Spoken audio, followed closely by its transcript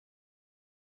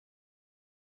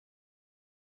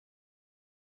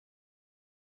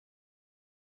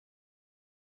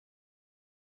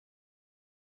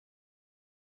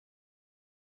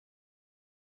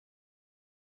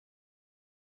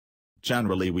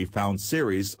Generally we found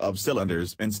series of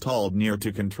cylinders installed near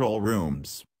to control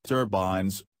rooms,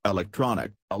 turbines,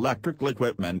 electrical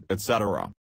equipment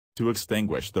etc. To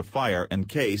extinguish the fire in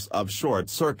case of short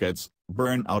circuits,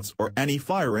 burnouts or any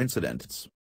fire incidents.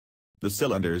 The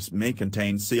cylinders may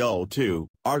contain CO2,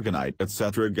 argonite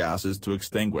etc. gases to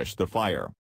extinguish the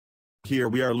fire. Here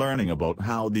we are learning about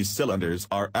how these cylinders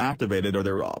are activated or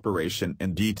their operation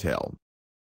in detail.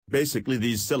 Basically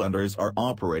these cylinders are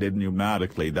operated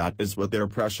pneumatically, that is with air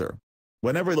pressure.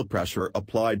 Whenever the pressure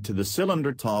applied to the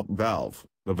cylinder top valve,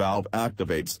 the valve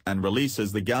activates and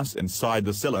releases the gas inside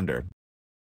the cylinder.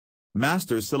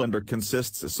 Master cylinder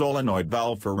consists of solenoid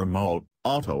valve for remote,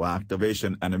 auto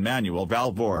activation and a manual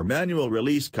valve or manual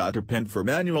release cutter pin for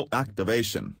manual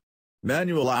activation.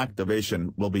 Manual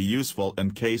activation will be useful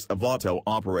in case of auto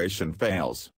operation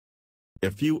fails.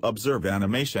 If you observe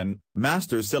animation,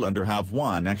 master cylinder have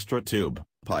one extra tube,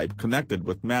 pipe connected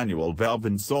with manual valve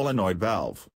and solenoid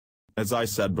valve. As I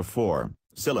said before,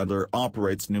 cylinder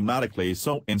operates pneumatically,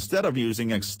 so instead of using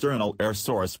external air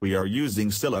source we are using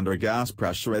cylinder gas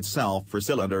pressure itself for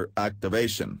cylinder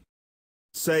activation.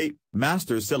 Say,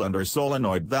 master cylinder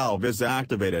solenoid valve is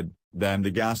activated, then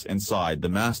the gas inside the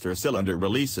master cylinder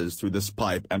releases through this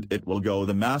pipe and it will go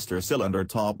the master cylinder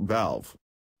top valve.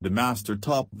 The master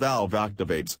top valve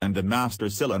activates and the master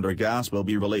cylinder gas will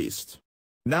be released.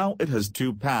 Now it has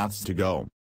two paths to go.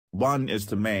 One is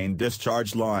the main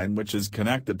discharge line which is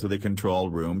connected to the control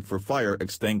room for fire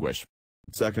extinguish.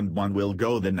 Second one will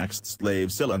go the next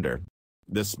slave cylinder.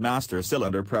 This master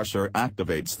cylinder pressure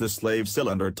activates the slave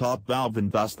cylinder top valve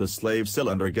and thus the slave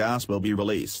cylinder gas will be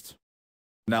released.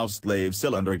 Now slave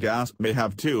cylinder gas may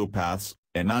have two paths,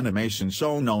 in animation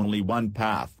shown only one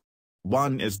path.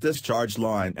 One is discharge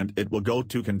line and it will go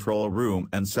to control room,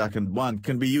 and second one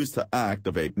can be used to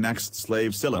activate next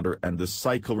slave cylinder, and this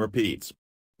cycle repeats.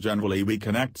 Generally we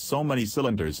connect so many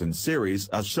cylinders in series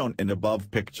as shown in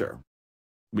above picture.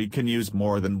 We can use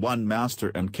more than one master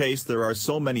in case there are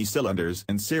so many cylinders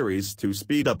in series to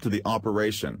speed up to the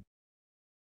operation.